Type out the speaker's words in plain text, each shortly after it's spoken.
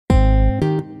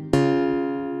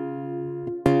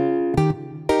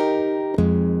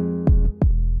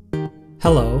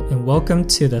Hello, and welcome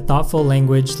to the Thoughtful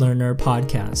Language Learner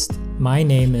podcast. My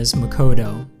name is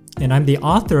Makoto, and I'm the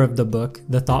author of the book,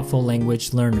 The Thoughtful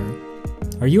Language Learner.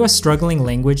 Are you a struggling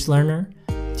language learner?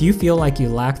 Do you feel like you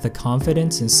lack the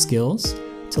confidence and skills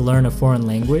to learn a foreign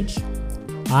language?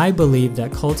 I believe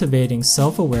that cultivating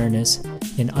self-awareness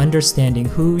and understanding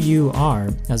who you are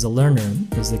as a learner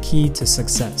is the key to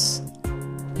success.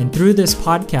 And through this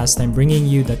podcast, I'm bringing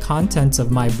you the contents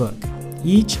of my book.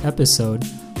 Each episode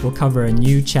will cover a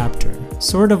new chapter,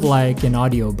 sort of like an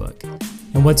audiobook.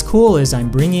 And what's cool is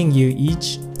I'm bringing you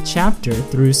each chapter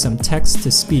through some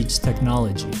text-to-speech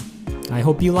technology. I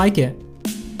hope you like it.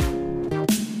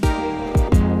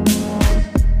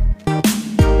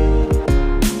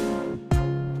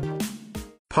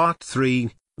 Part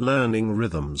 3, Learning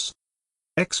Rhythms.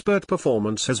 Expert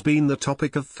performance has been the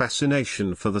topic of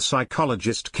fascination for the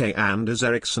psychologist K. Anders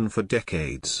Ericsson for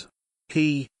decades.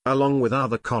 He, along with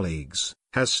other colleagues,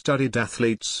 has studied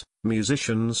athletes,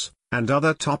 musicians, and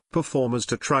other top performers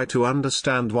to try to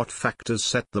understand what factors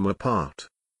set them apart.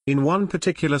 In one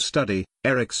particular study,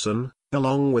 Ericsson,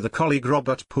 along with a colleague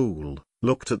Robert Poole,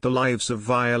 looked at the lives of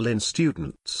violin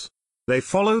students. They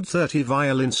followed 30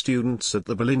 violin students at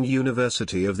the Berlin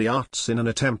University of the Arts in an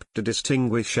attempt to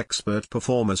distinguish expert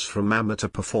performers from amateur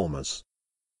performers.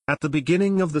 At the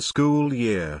beginning of the school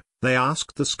year, they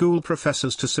asked the school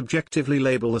professors to subjectively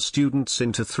label the students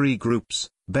into 3 groups: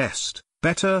 best,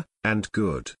 better, and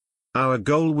good. Our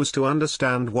goal was to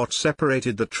understand what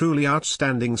separated the truly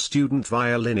outstanding student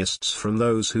violinists from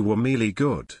those who were merely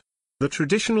good. The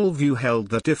traditional view held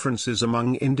that differences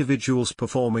among individuals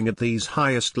performing at these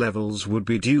highest levels would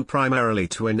be due primarily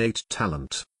to innate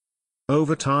talent.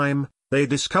 Over time, they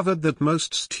discovered that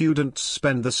most students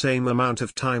spend the same amount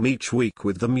of time each week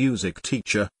with the music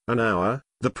teacher, an hour.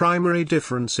 The primary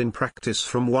difference in practice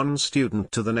from one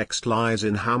student to the next lies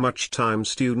in how much time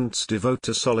students devote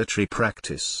to solitary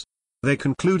practice. They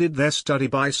concluded their study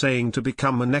by saying to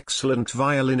become an excellent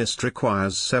violinist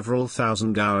requires several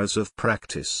thousand hours of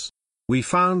practice. We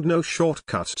found no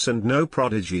shortcuts and no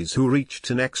prodigies who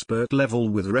reached an expert level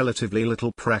with relatively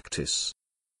little practice.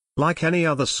 Like any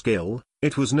other skill,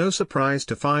 it was no surprise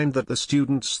to find that the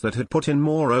students that had put in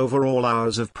more overall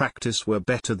hours of practice were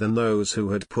better than those who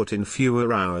had put in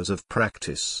fewer hours of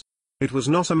practice. It was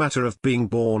not a matter of being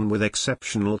born with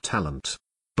exceptional talent.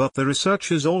 But the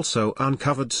researchers also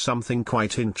uncovered something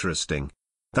quite interesting.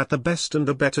 That the best and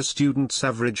the better students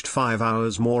averaged 5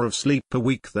 hours more of sleep per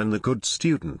week than the good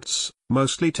students,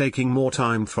 mostly taking more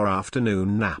time for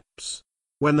afternoon naps.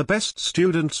 When the best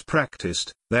students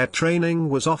practiced, their training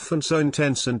was often so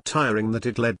intense and tiring that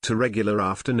it led to regular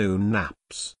afternoon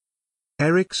naps.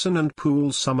 Ericsson and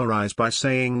Poole summarize by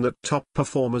saying that top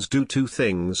performers do 2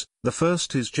 things. The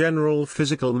first is general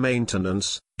physical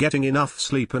maintenance, getting enough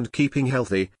sleep and keeping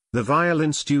healthy. The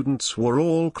violin students were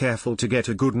all careful to get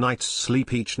a good night's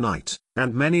sleep each night,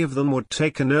 and many of them would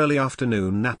take an early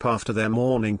afternoon nap after their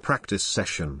morning practice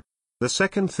session. The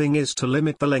second thing is to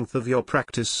limit the length of your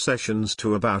practice sessions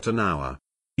to about an hour.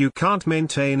 You can't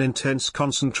maintain intense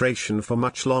concentration for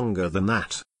much longer than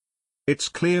that. It's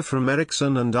clear from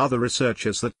Ericsson and other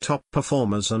researchers that top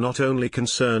performers are not only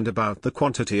concerned about the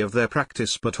quantity of their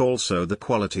practice but also the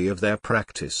quality of their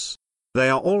practice. They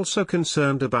are also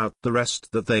concerned about the rest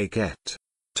that they get.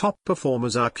 Top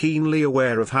performers are keenly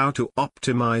aware of how to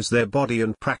optimize their body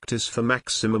and practice for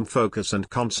maximum focus and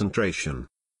concentration.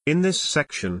 In this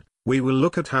section, we will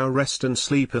look at how rest and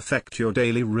sleep affect your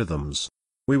daily rhythms.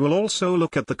 We will also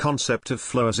look at the concept of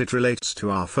flow as it relates to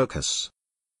our focus.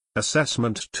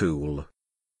 Assessment tool.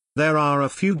 There are a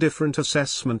few different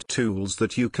assessment tools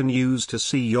that you can use to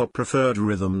see your preferred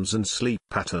rhythms and sleep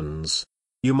patterns.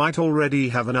 You might already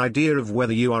have an idea of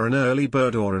whether you are an early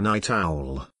bird or a night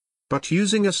owl. But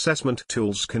using assessment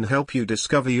tools can help you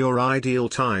discover your ideal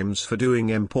times for doing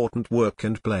important work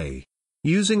and play.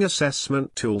 Using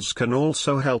assessment tools can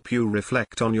also help you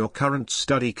reflect on your current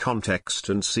study context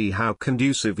and see how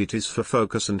conducive it is for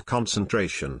focus and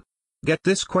concentration. Get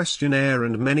this questionnaire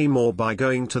and many more by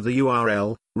going to the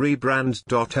URL,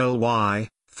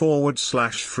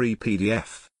 rebrand.ly/free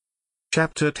PDF.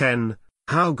 Chapter 10,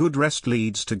 How Good Rest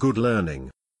Leads to Good Learning.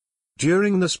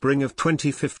 During the spring of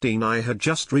 2015 I had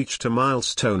just reached a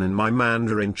milestone in my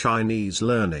Mandarin Chinese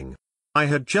learning. I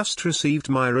had just received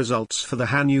my results for the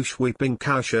Hanyu Shui Ping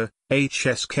Kaoshi,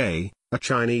 HSK, a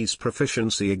Chinese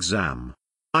proficiency exam.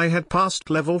 I had passed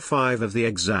level 5 of the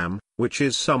exam, which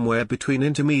is somewhere between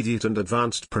intermediate and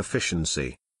advanced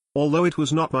proficiency. Although it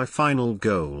was not my final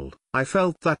goal, I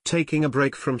felt that taking a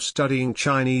break from studying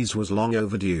Chinese was long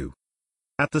overdue.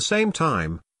 At the same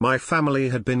time, my family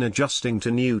had been adjusting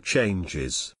to new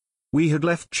changes. We had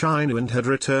left China and had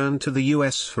returned to the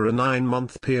US for a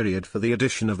 9-month period for the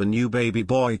addition of a new baby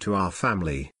boy to our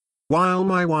family. While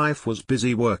my wife was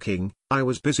busy working, I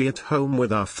was busy at home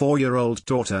with our 4-year-old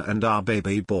daughter and our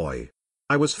baby boy.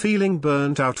 I was feeling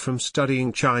burnt out from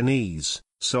studying Chinese,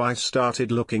 so I started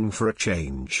looking for a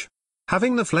change.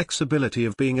 Having the flexibility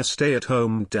of being a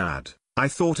stay-at-home dad, I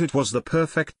thought it was the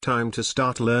perfect time to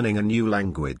start learning a new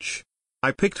language.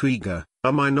 I picked Uyghur,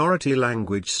 a minority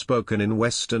language spoken in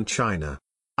Western China.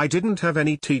 I didn't have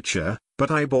any teacher, but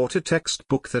I bought a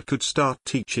textbook that could start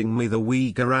teaching me the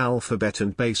Uyghur alphabet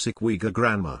and basic Uyghur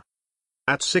grammar.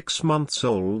 At 6 months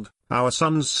old, our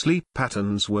son's sleep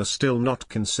patterns were still not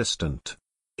consistent.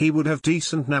 He would have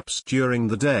decent naps during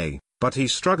the day, but he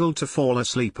struggled to fall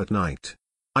asleep at night.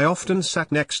 I often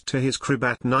sat next to his crib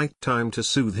at night time to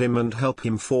soothe him and help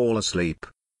him fall asleep.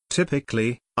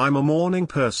 Typically, I'm a morning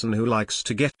person who likes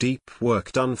to get deep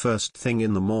work done first thing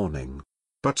in the morning.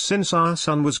 But since our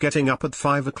son was getting up at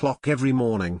 5 o'clock every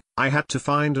morning, I had to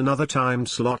find another time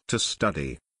slot to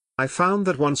study. I found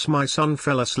that once my son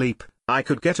fell asleep, I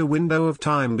could get a window of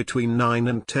time between 9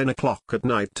 and 10 o'clock at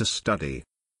night to study.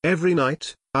 Every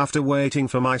night, after waiting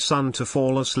for my son to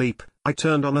fall asleep, I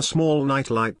turned on a small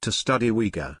nightlight to study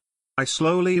Uyghur. I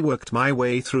slowly worked my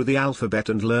way through the alphabet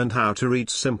and learned how to read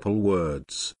simple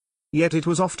words. Yet it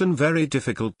was often very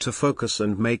difficult to focus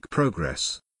and make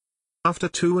progress. After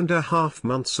 2.5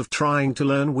 months of trying to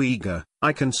learn Uyghur,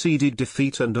 I conceded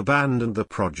defeat and abandoned the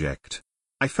project.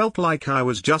 I felt like I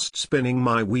was just spinning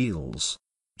my wheels.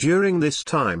 During this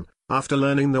time, after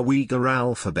learning the Uyghur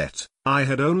alphabet, I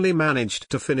had only managed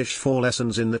to finish 4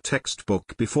 lessons in the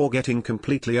textbook before getting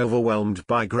completely overwhelmed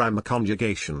by grammar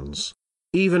conjugations.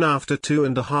 Even after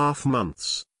 2.5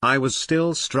 months, I was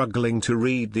still struggling to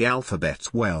read the alphabet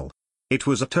well. It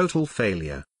was a total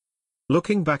failure.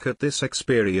 Looking back at this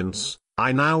experience,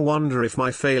 I now wonder if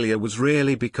my failure was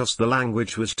really because the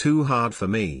language was too hard for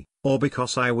me, or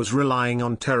because I was relying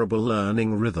on terrible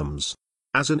learning rhythms.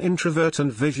 As an introvert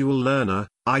and visual learner,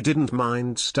 I didn't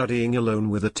mind studying alone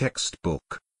with a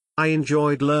textbook. I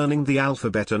enjoyed learning the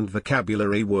alphabet and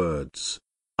vocabulary words.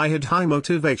 I had high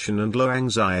motivation and low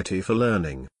anxiety for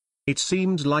learning. It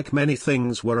seemed like many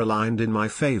things were aligned in my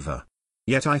favor.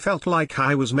 Yet I felt like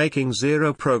I was making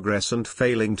zero progress and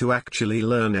failing to actually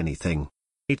learn anything.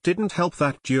 It didn't help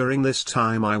that during this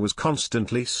time I was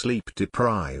constantly sleep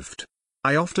deprived.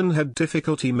 I often had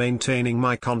difficulty maintaining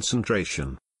my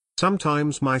concentration.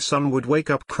 Sometimes my son would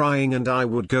wake up crying and I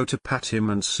would go to pat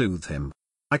him and soothe him.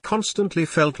 I constantly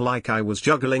felt like I was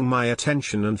juggling my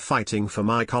attention and fighting for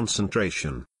my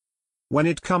concentration. When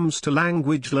it comes to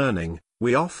language learning,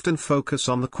 we often focus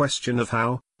on the question of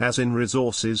how, as in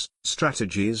resources,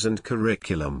 strategies and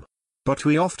curriculum. But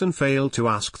we often fail to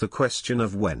ask the question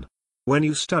of when. When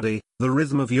you study, the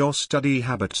rhythm of your study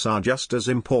habits are just as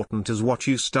important as what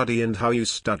you study and how you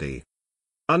study.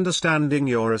 Understanding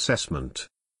your assessment.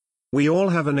 We all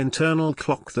have an internal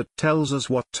clock that tells us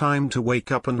what time to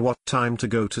wake up and what time to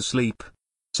go to sleep.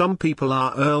 Some people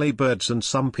are early birds and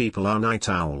some people are night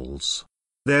owls.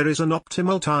 There is an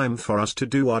optimal time for us to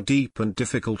do our deep and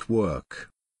difficult work.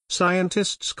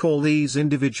 Scientists call these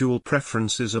individual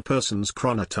preferences a person's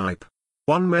chronotype.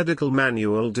 One medical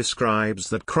manual describes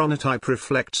that chronotype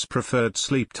reflects preferred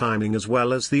sleep timing as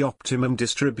well as the optimum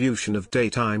distribution of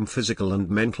daytime physical and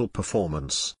mental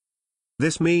performance.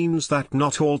 This means that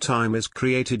not all time is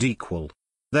created equal.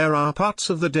 There are parts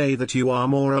of the day that you are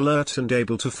more alert and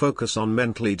able to focus on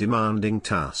mentally demanding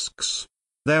tasks.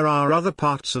 There are other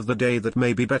parts of the day that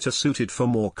may be better suited for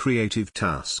more creative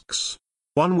tasks.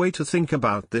 One way to think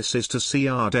about this is to see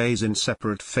our days in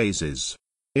separate phases.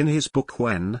 In his book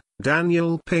When,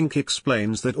 Daniel Pink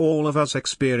explains that all of us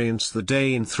experience the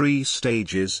day in 3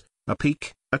 stages, a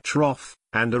peak, a trough,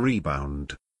 and a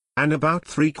rebound. And about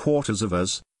 3/4 of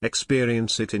us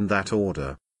experience it in that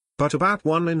order. But about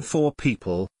 1 in 4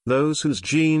 people, those whose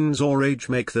genes or age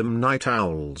make them night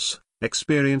owls,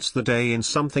 experience the day in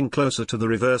something closer to the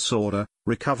reverse order: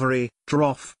 recovery,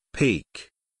 trough, peak.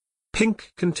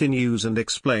 Pink continues and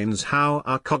explains how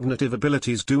our cognitive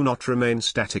abilities do not remain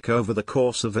static over the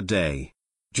course of a day.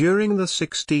 During the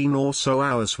 16 or so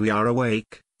hours we are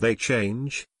awake, they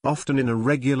change, often in a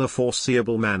regular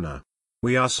foreseeable manner.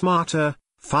 We are smarter,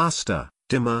 faster,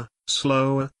 dimmer,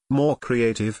 slower, more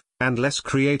creative, and less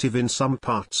creative in some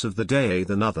parts of the day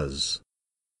than others.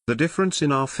 The difference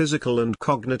in our physical and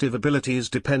cognitive abilities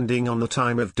depending on the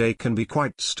time of day can be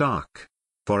quite stark.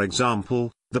 For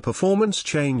example, the performance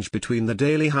change between the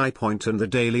daily high point and the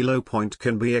daily low point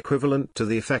can be equivalent to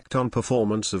the effect on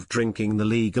performance of drinking the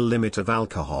legal limit of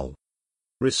alcohol.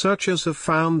 Researchers have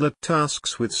found that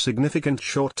tasks with significant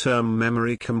short-term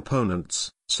memory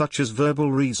components, such as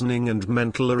verbal reasoning and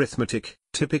mental arithmetic,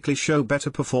 typically show better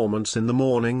performance in the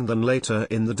morning than later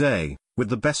in the day, with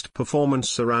the best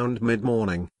performance around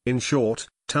mid-morning. In short,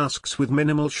 tasks with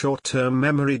minimal short-term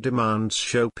memory demands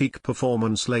show peak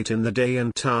performance late in the day,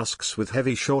 and tasks with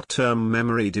heavy short-term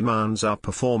memory demands are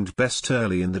performed best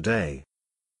early in the day.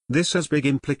 This has big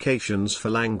implications for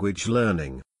language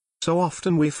learning. So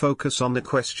often we focus on the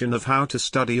question of how to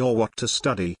study or what to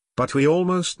study, but we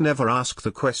almost never ask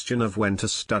the question of when to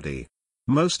study.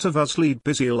 Most of us lead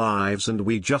busy lives and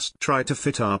we just try to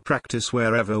fit our practice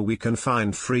wherever we can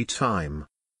find free time.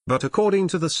 But according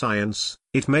to the science,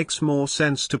 it makes more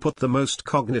sense to put the most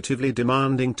cognitively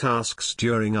demanding tasks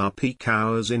during our peak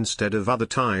hours instead of other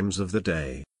times of the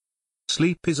day.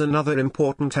 Sleep is another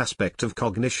important aspect of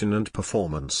cognition and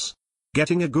performance.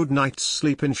 Getting a good night's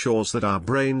sleep ensures that our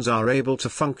brains are able to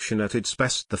function at its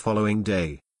best the following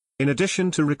day. In addition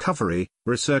to recovery,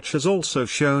 research has also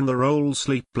shown the role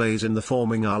sleep plays in the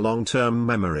forming our long-term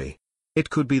memory. It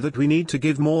could be that we need to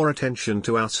give more attention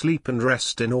to our sleep and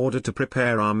rest in order to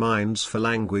prepare our minds for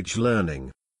language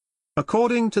learning.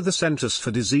 According to the Centers for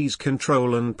Disease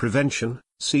Control and Prevention,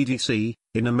 CDC,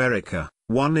 in America,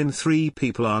 1 in 3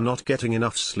 people are not getting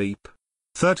enough sleep.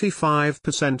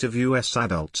 35% of US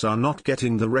adults are not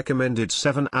getting the recommended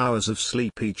 7 hours of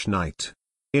sleep each night.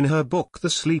 In her book The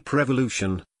Sleep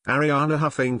Revolution, Arianna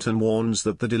Huffington warns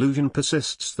that the delusion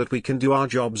persists that we can do our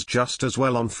jobs just as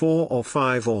well on 4 or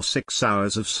 5 or 6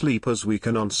 hours of sleep as we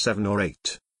can on 7 or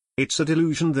 8. It's a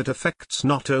delusion that affects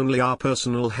not only our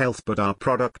personal health but our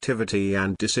productivity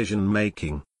and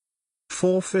decision-making.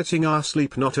 Forfeiting our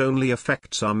sleep not only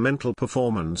affects our mental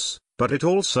performance, but it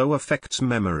also affects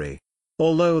memory.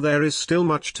 Although there is still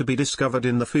much to be discovered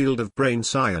in the field of brain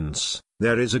science,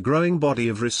 there is a growing body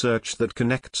of research that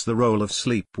connects the role of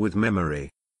sleep with memory.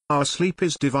 Our sleep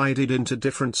is divided into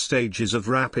different stages of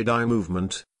rapid eye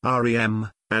movement,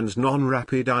 REM, and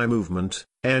non-rapid eye movement,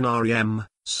 NREM,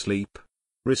 sleep.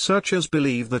 Researchers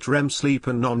believe that REM sleep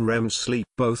and non-REM sleep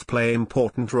both play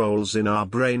important roles in our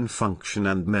brain function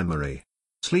and memory.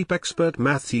 Sleep expert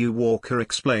Matthew Walker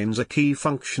explains a key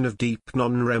function of deep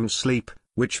non-REM sleep,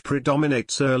 which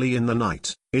predominates early in the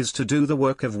night, is to do the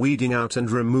work of weeding out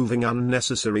and removing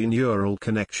unnecessary neural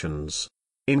connections.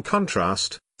 In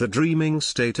contrast, the dreaming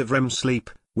state of REM sleep,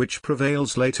 which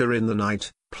prevails later in the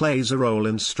night, plays a role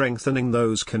in strengthening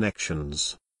those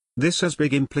connections. This has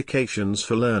big implications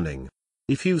for learning.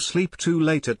 If you sleep too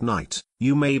late at night,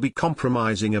 you may be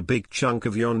compromising a big chunk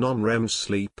of your non-REM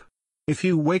sleep. If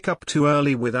you wake up too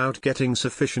early without getting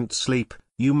sufficient sleep,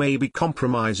 you may be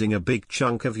compromising a big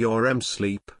chunk of your REM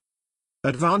sleep.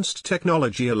 Advanced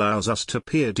technology allows us to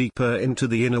peer deeper into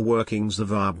the inner workings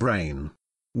of our brain.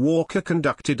 Walker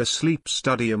conducted a sleep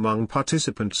study among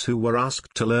participants who were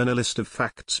asked to learn a list of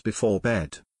facts before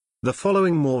bed. The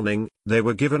following morning, they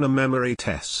were given a memory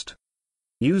test.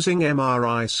 Using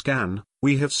MRI scan,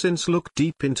 we have since looked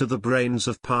deep into the brains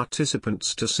of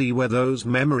participants to see where those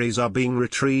memories are being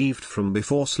retrieved from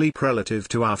before sleep relative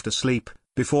to after sleep.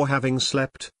 Before having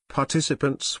slept,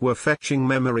 participants were fetching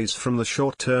memories from the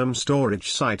short-term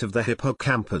storage site of the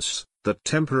hippocampus, that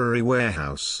temporary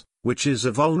warehouse, which is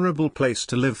a vulnerable place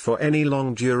to live for any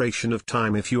long duration of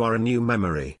time if you are a new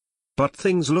memory. But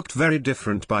things looked very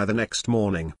different by the next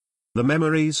morning. The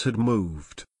memories had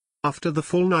moved. After the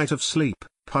full night of sleep,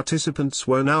 participants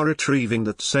were now retrieving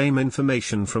that same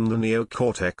information from the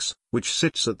neocortex, which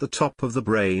sits at the top of the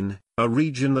brain, a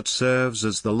region that serves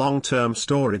as the long-term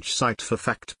storage site for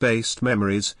fact-based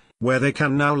memories, where they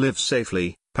can now live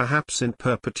safely, perhaps in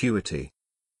perpetuity.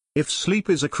 If sleep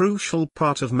is a crucial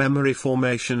part of memory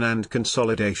formation and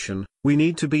consolidation, we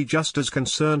need to be just as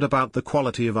concerned about the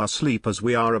quality of our sleep as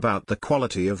we are about the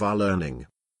quality of our learning.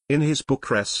 In his book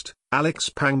Rest, Alex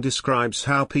Pang describes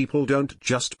how people don't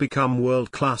just become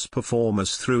world-class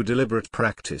performers through deliberate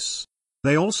practice.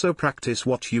 They also practice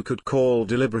what you could call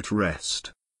deliberate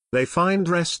rest. They find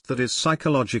rest that is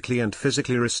psychologically and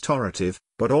physically restorative,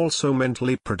 but also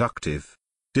mentally productive.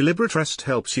 Deliberate rest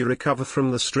helps you recover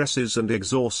from the stresses and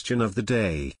exhaustion of the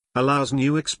day, allows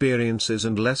new experiences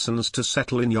and lessons to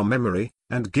settle in your memory,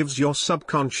 and gives your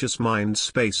subconscious mind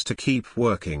space to keep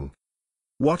working.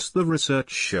 What the research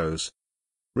shows.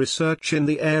 Research in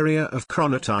the area of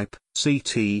chronotype,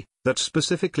 CT, that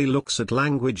specifically looks at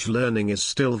language learning is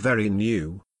still very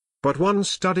new. But one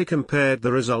study compared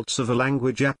the results of a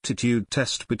language aptitude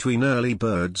test between early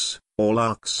birds, or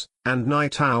larks, and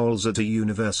night owls at a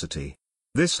university.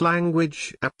 This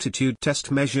language aptitude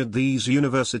test measured these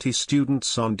university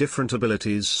students on different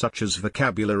abilities such as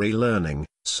vocabulary learning,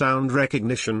 sound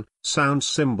recognition, sound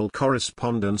symbol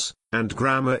correspondence, and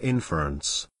grammar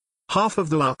inference. Half of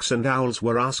the larks and owls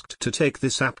were asked to take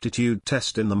this aptitude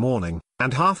test in the morning,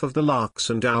 and half of the larks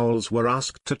and owls were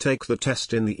asked to take the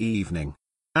test in the evening.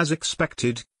 As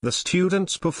expected, the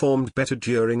students performed better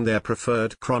during their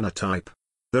preferred chronotype.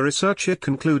 The researcher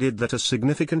concluded that a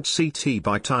significant CT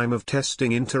by time of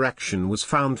testing interaction was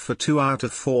found for 2 out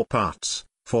of 4 parts.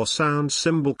 For sound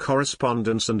symbol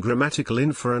correspondence and grammatical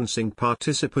inferencing,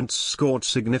 participants scored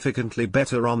significantly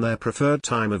better on their preferred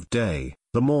time of day,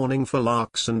 the morning for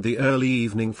larks and the early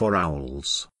evening for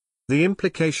owls. The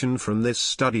implication from this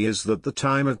study is that the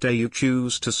time of day you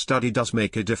choose to study does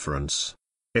make a difference.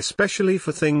 Especially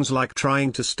for things like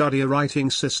trying to study a writing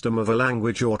system of a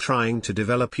language or trying to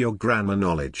develop your grammar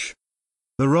knowledge.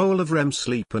 The role of REM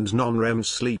sleep and non-REM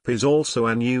sleep is also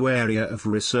a new area of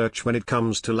research when it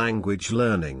comes to language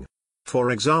learning. For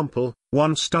example,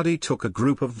 one study took a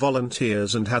group of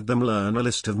volunteers and had them learn a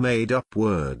list of made-up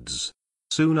words.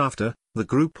 Soon after, the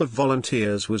group of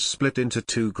volunteers was split into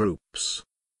 2 groups.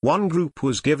 One group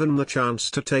was given the chance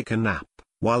to take a nap,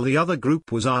 while the other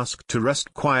group was asked to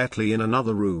rest quietly in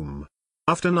another room.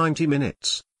 After 90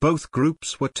 minutes, both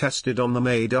groups were tested on the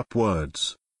made-up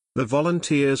words. The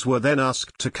volunteers were then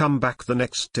asked to come back the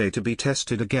next day to be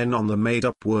tested again on the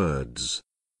made-up words.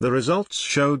 The results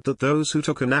showed that those who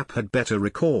took a nap had better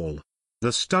recall.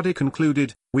 The study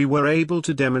concluded, we were able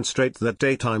to demonstrate that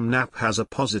daytime nap has a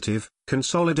positive,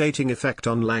 consolidating effect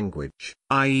on language,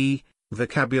 i.e.,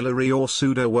 vocabulary or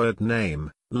pseudo-word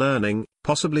name, learning,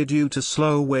 possibly due to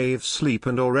slow-wave sleep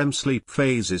and or REM sleep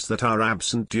phases that are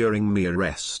absent during mere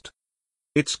rest.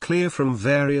 It's clear from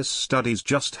various studies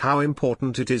just how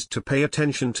important it is to pay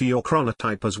attention to your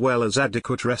chronotype as well as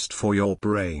adequate rest for your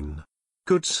brain.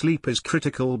 Good sleep is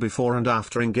critical before and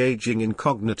after engaging in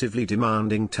cognitively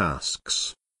demanding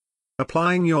tasks.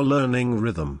 Applying your learning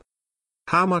rhythm.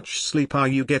 How much sleep are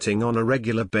you getting on a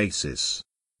regular basis?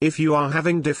 If you are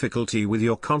having difficulty with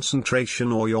your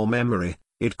concentration or your memory,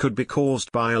 it could be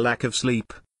caused by a lack of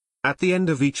sleep. At the end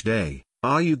of each day,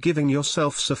 are you giving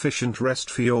yourself sufficient rest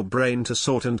for your brain to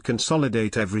sort and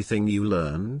consolidate everything you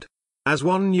learned? As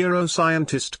one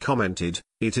neuroscientist commented,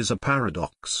 it is a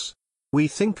paradox. We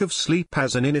think of sleep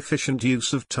as an inefficient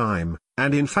use of time,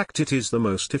 and in fact it is the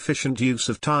most efficient use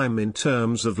of time in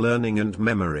terms of learning and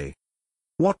memory.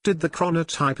 What did the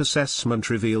chronotype assessment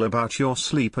reveal about your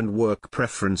sleep and work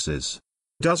preferences?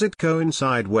 Does it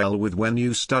coincide well with when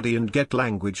you study and get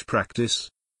language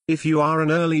practice? If you are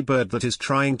an early bird that is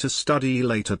trying to study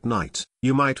late at night,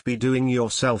 you might be doing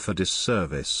yourself a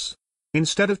disservice.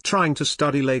 Instead of trying to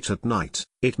study late at night,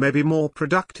 it may be more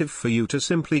productive for you to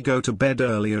simply go to bed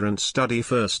earlier and study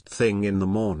first thing in the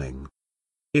morning.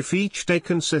 If each day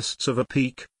consists of a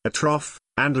peak, a trough,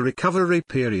 and a recovery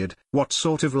period, what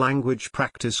sort of language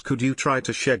practice could you try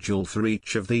to schedule for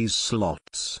each of these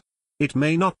slots? It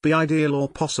may not be ideal or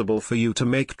possible for you to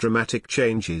make dramatic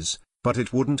changes, but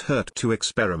it wouldn't hurt to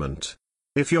experiment.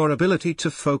 If your ability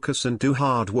to focus and do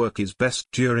hard work is best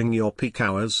during your peak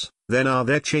hours, then are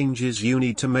there changes you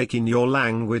need to make in your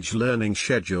language learning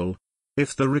schedule?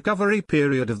 If the recovery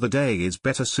period of the day is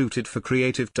better suited for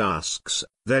creative tasks,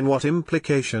 then what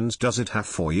implications does it have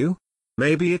for you?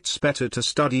 Maybe it's better to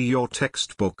study your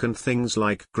textbook and things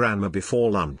like grammar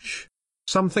before lunch.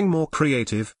 Something more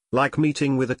creative, like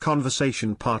meeting with a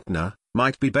conversation partner,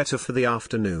 might be better for the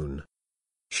afternoon.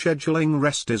 Scheduling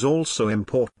rest is also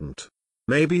important.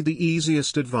 Maybe the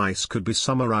easiest advice could be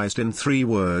summarized in 3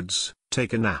 words: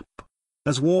 take a nap.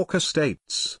 As Walker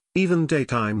states, even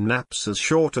daytime naps as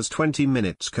short as 20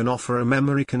 minutes can offer a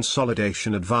memory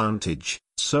consolidation advantage,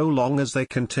 so long as they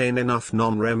contain enough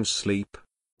non-REM sleep.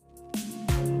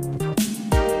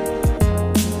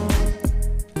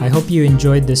 I hope you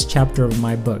enjoyed this chapter of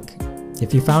my book.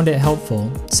 If you found it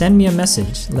helpful, send me a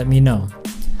message, let me know.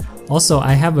 Also,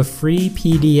 I have a free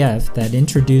PDF that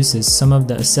introduces some of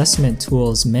the assessment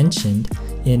tools mentioned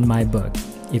in my book.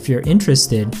 If you're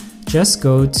interested, just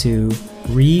go to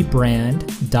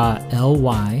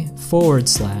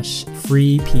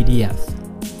rebrand.ly/free PDF.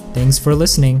 Thanks for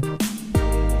listening.